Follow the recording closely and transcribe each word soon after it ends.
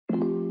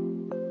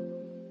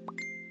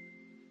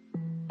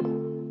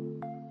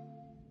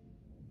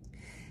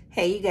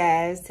Hey you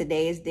guys,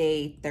 today is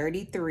day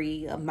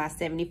 33 of my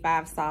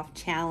 75 soft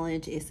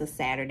challenge. It's a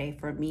Saturday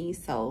for me,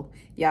 so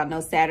y'all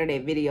know Saturday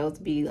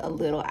videos be a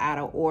little out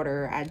of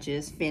order. I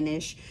just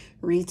finished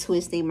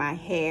retwisting my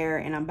hair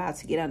and I'm about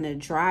to get under the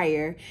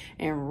dryer,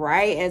 and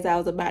right as I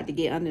was about to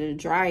get under the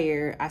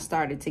dryer, I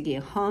started to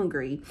get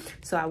hungry.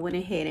 So I went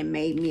ahead and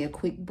made me a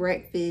quick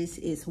breakfast.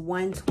 It's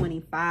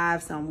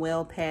 1:25, so I'm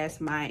well past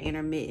my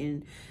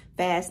intermittent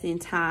fasting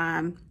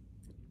time.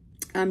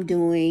 I'm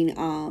doing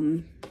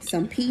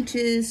some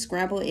peaches,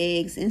 scrambled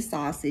eggs, and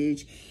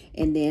sausage,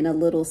 and then a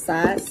little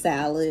side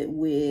salad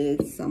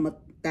with some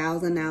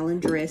Thousand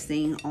Island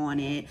dressing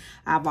on it.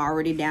 I've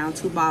already downed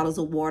 2 bottles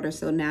of water,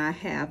 so now I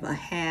have a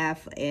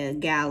half a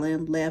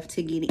gallon left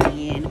to get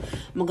in.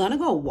 I'm gonna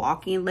go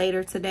walking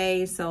later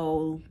today,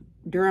 so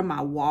during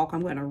my walk,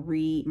 I'm going to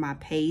read my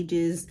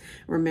pages.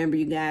 Remember,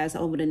 you guys,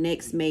 over the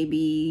next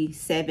maybe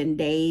 7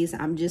 days,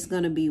 I'm just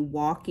going to be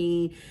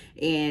walking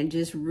and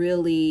just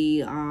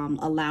really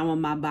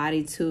allowing my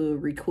body to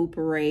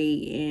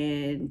recuperate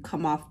and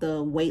come off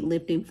the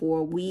weightlifting for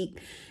a week.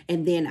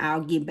 And then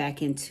I'll get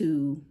back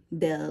into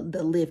the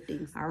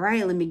lifting. All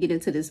right, let me get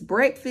into this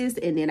breakfast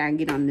and then I can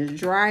get on the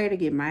dryer to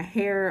get my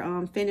hair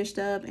finished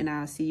up, and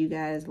I'll see you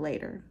guys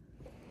later.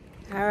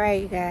 All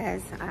right, you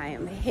guys, I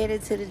am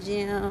headed to the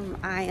gym.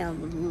 I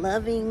am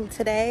loving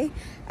today.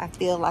 I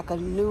feel like a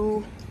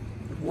new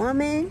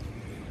woman.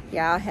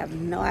 Y'all have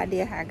no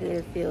idea how good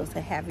it feels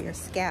to have your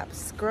scalp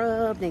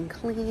scrubbed and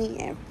clean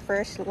and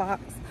fresh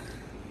locks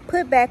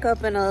put back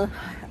up in a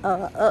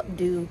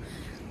updo.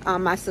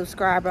 My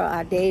subscriber,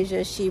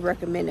 Adasia, she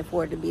recommended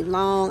for it to be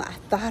long. I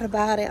thought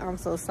about it. I'm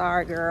so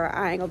sorry, girl.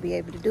 I ain't gonna be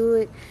able to do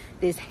it.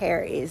 This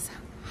hair is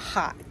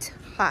hot,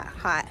 hot,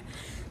 hot.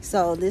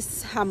 So this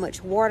is how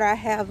much water I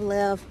have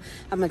left.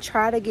 I'm gonna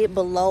try to get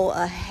below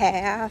a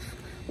half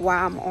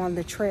while I'm on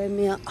the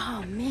treadmill.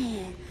 Oh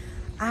man,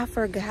 I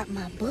forgot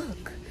my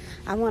book.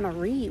 I wanna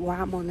read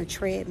while I'm on the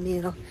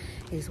treadmill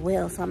as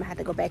well. So I'm gonna have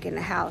to go back in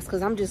the house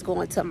because I'm just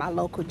going to my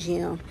local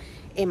gym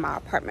in my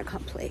apartment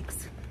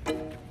complex.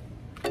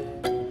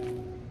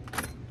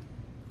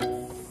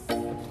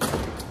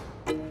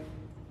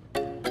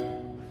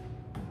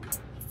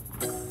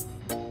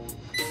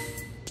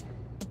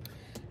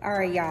 All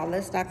right, y'all,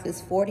 let's knock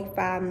this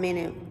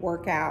 45-minute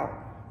workout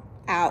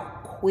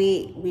out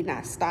quick. We're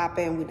not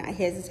stopping, we're not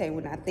hesitating,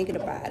 we're not thinking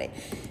about it.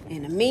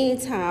 In the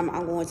meantime,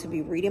 I'm going to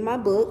be reading my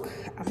book.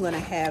 I'm gonna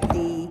have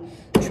the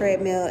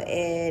treadmill at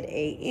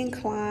an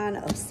incline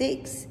of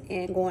 6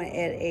 and going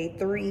at a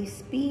 3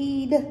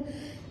 speed.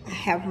 I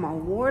have my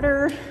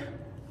water.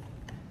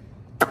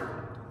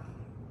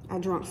 I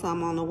drank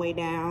some on the way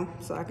down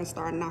so I can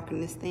start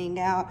knocking this thing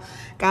out.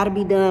 Gotta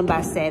be done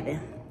by 7.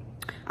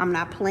 I'm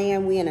not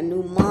playing. We in a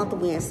new month.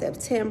 We in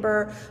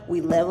September.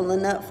 We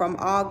leveling up from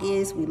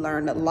August. We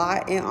learned a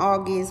lot in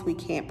August. We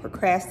can't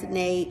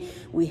procrastinate.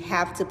 We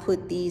have to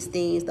put these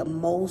things, the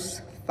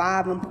most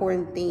 5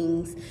 important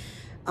things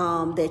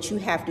that you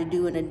have to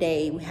do in a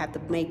day. We have to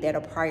make that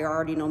a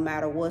priority no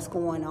matter what's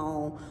going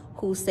on,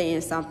 who's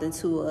saying something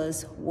to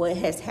us, what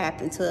has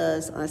happened to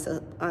us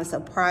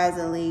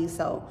unsurprisingly.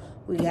 So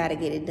we got to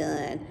get it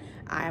done.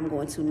 I am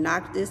going to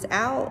knock this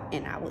out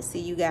and I will see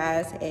you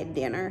guys at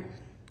dinner.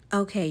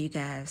 Okay, you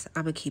guys,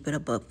 I'm going to keep it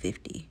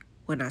 $150.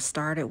 When I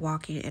started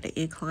walking at an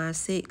incline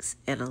 6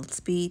 and a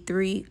speed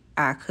 3,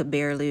 I could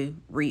barely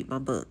read my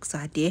book. So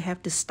I did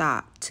have to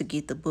stop to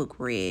get the book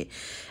read.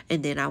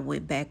 And then I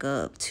went back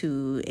up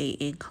to an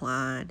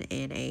incline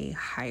and a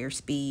higher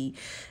speed.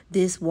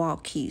 This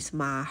walk keeps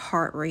my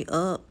heart rate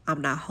up.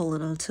 I'm not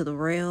holding on to the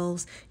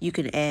rails. You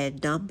can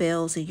add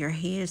dumbbells in your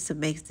hands to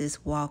make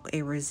this walk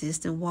a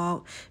resistant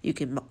walk. You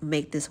can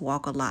make this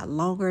walk a lot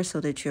longer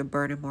so that you're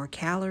burning more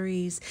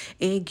calories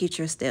and get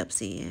your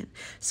steps in.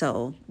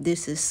 So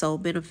this is so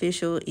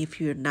beneficial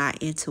if you're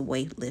not into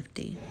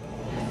weightlifting.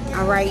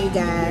 All right, you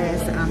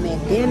guys, I'm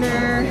at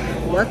dinner,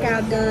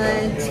 workout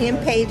done, 10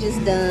 pages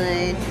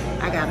done.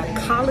 I got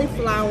a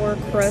cauliflower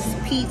crust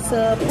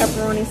pizza,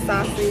 pepperoni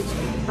sausage,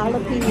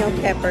 jalapeno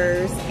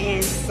peppers,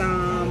 and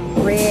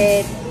some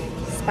red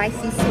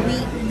spicy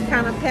sweet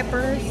kind of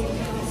peppers.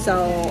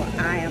 So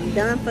I am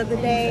done for the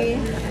day.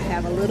 I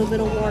have a little bit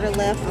of water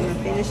left. I'm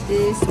gonna finish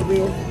this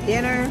with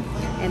dinner,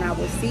 and I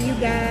will see you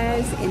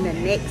guys in the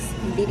next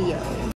video.